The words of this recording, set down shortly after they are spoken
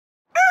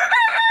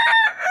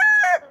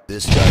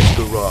This Guy's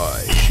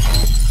Garage.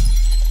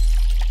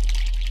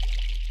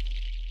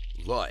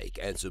 Like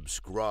and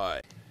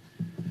subscribe.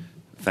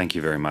 Thank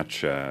you very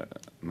much,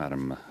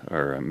 Madam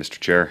or Mr.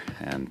 Chair,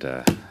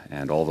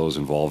 and all those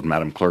involved.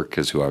 Madam Clerk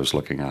is who I was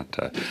looking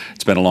at.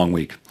 It's been a long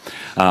week.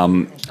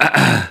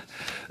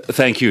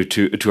 Thank you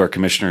to our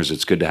commissioners.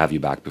 It's good to have you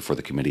back before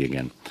the committee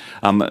again,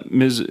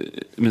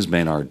 Ms.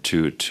 Maynard.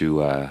 To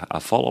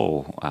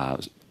follow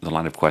the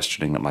line of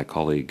questioning that my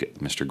colleague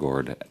Mr.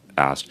 Gord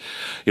asked.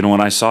 You know,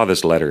 when I saw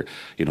this letter,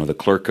 you know, the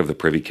clerk of the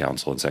Privy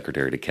Council and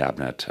Secretary to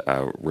Cabinet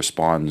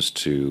responds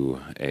to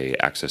a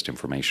access to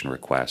information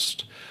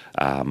request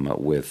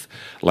with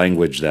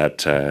language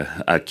that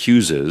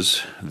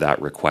accuses that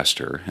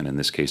requester, and in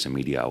this case a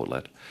media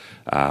outlet,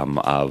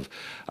 of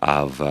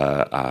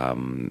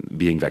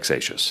being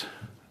vexatious.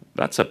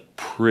 That's a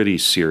pretty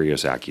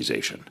serious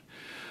accusation.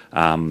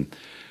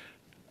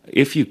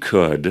 If you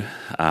could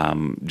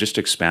just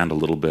expand a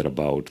little bit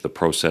about the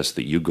process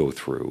that you go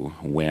through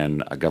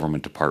when a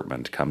government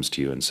department comes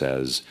to you and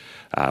says,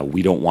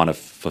 we don't want to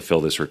fulfill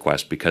this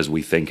request because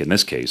we think, in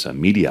this case, a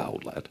media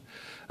outlet,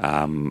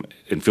 and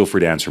feel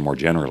free to answer more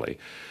generally,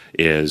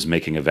 is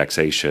making a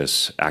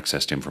vexatious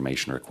access to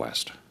information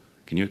request.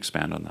 Can you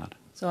expand on that?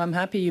 So I'm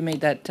happy you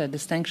made that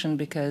distinction,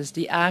 because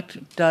the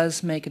Act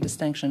does make a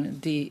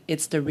distinction.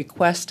 It's the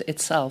request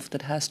itself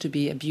that has to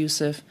be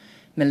abusive,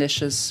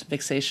 malicious,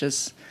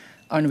 vexatious,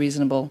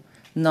 unreasonable,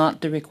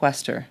 not the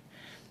requester.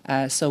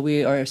 So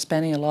we are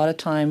spending a lot of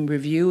time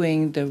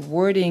reviewing the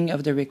wording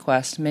of the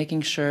request,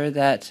 making sure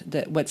that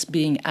what's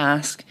being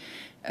asked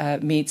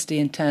meets the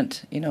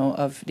intent, you know,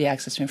 of the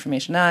Access to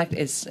Information Act.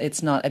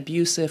 It's not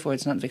abusive or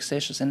it's not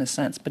vexatious in a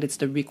sense, but it's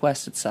the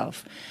request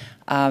itself.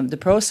 The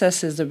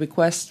process is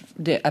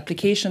the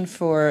application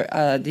for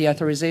the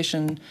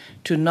authorization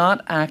to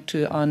not act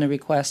on a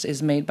request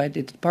is made by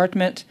the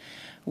department.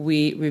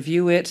 We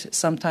review it.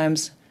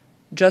 Sometimes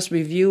just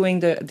reviewing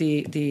the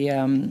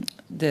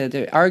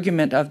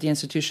argument of the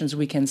institutions,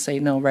 we can say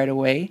no right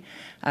away.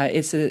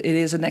 It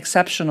is an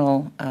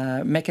exceptional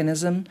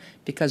mechanism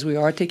because we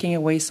are taking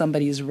away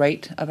somebody's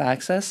right of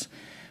access.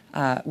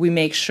 We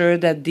make sure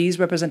that these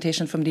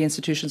representations from the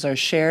institutions are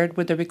shared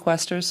with the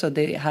requesters so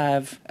they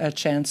have a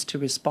chance to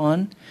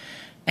respond.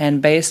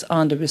 And based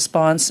on the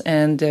response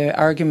and the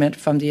argument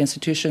from the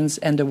institutions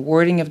and the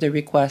wording of the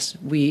request,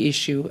 we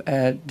issue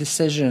a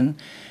decision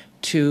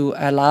to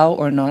allow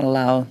or not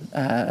allow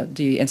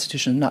the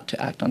institution not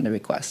to act on the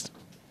request.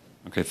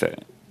 Okay,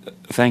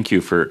 thank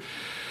you for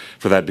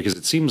that, because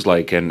it seems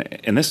like, and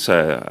this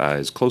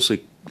is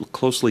closely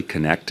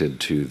connected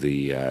to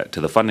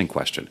the funding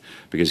question,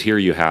 because here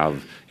you have,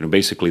 you know,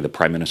 basically the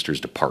Prime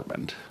Minister's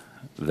department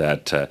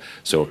that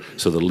so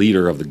the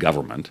leader of the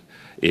government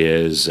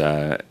is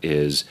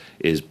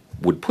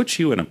would put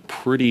you in a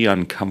pretty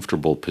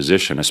uncomfortable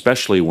position,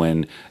 especially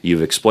when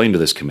you've explained to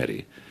this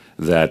committee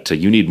that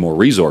you need more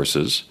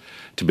resources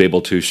to be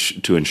able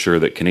to ensure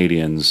that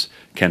Canadians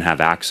can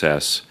have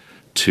access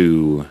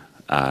to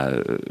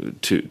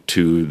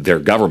their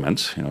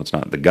government. You know, it's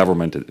not the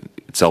government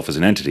itself as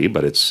an entity,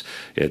 but it's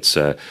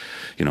the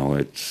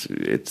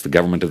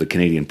government of the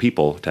Canadian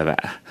people to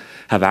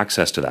have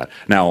access to that.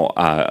 Now,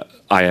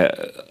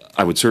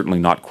 I would certainly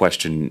not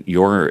question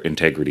your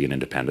integrity and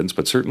independence,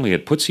 but certainly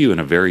it puts you in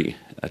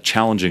a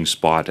challenging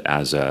spot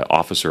as an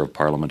officer of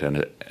Parliament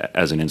and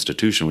as an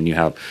institution when you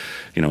have,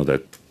 you know,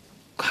 the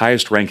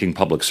highest-ranking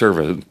public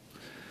servant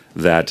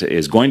that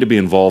is going to be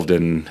involved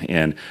in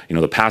you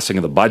know, the passing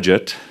of the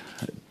budget.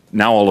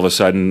 Now all of a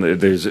sudden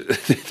there's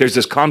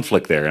this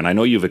conflict there, and I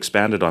know you've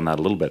expanded on that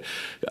a little bit.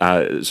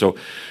 So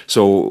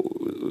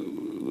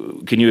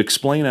can you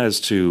explain as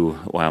to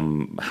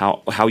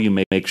how you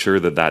make sure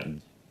that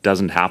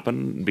doesn't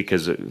happen?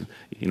 Because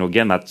you know,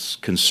 again, that's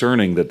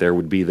concerning that there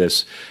would be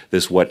this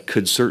what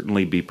could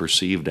certainly be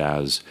perceived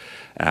as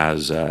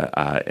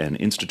an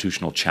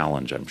institutional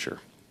challenge, I'm sure.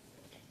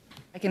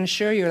 I can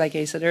assure you, like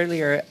I said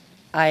earlier,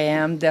 I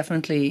am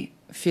definitely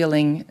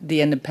feeling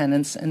the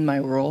independence in my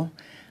role.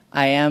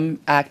 I am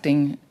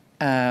acting,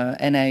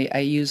 and I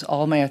use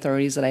all my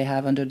authorities that I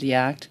have under the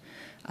Act.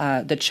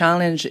 The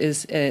challenge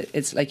is,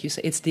 it's like you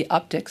say, it's the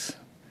optics,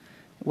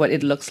 what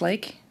it looks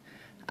like.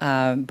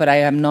 But I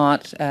am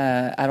not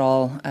at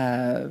all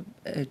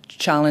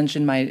challenged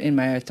in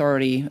my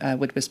authority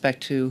with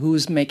respect to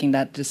who's making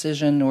that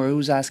decision or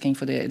who's asking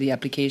for the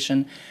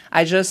application.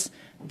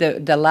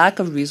 The lack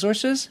of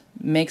resources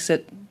makes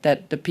it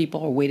that the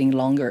people are waiting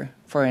longer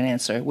for an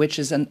answer, which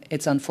is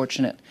it's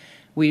unfortunate.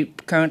 We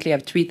currently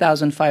have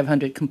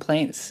 3,500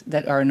 complaints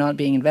that are not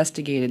being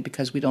investigated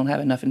because we don't have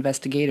enough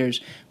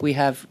investigators. We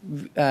have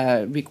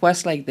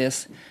requests like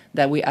this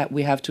that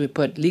we have to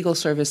put legal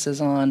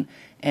services on,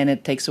 and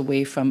it takes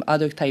away from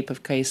other type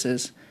of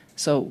cases.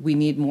 So we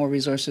need more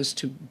resources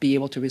to be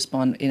able to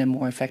respond in a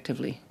more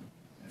effectively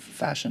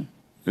fashion.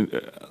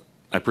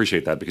 I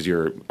appreciate that, because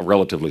you're a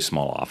relatively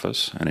small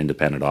office, an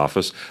independent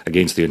office,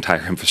 against the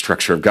entire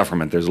infrastructure of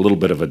government. There's a little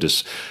bit of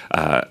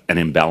an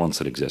imbalance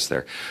that exists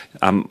there.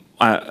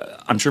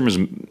 I'm sure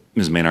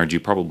Ms. Maynard, you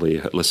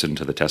probably listened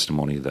to the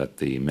testimony that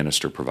the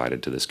minister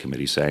provided to this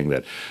committee, saying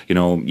that,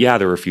 yeah,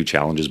 there are a few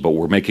challenges, but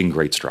we're making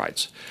great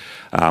strides.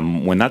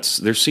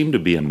 There seemed to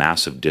be a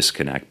massive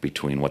disconnect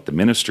between what the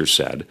minister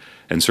said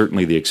and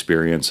certainly the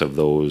experience of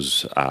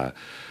those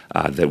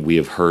that we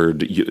have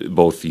heard,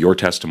 both your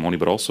testimony,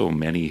 but also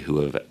many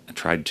who have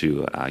tried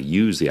to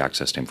use the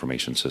access to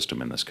information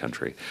system in this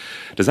country.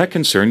 Does that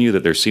concern you,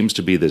 that there seems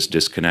to be this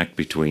disconnect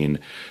between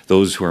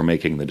those who are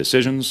making the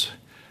decisions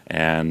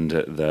and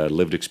the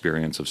lived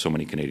experience of so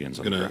many Canadians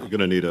on the ground? I'm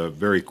going to need a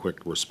very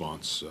quick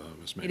response,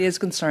 Ms. Maynard. It is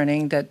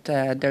concerning that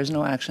there's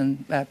no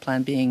action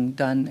plan being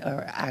done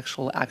or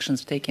actual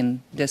actions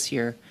taken this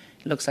year.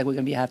 It looks like we're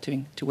going to be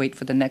having to wait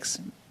for the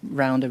next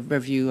round of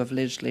review of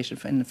legislation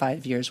in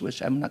 5 years,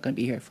 which I'm not going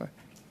to be here for.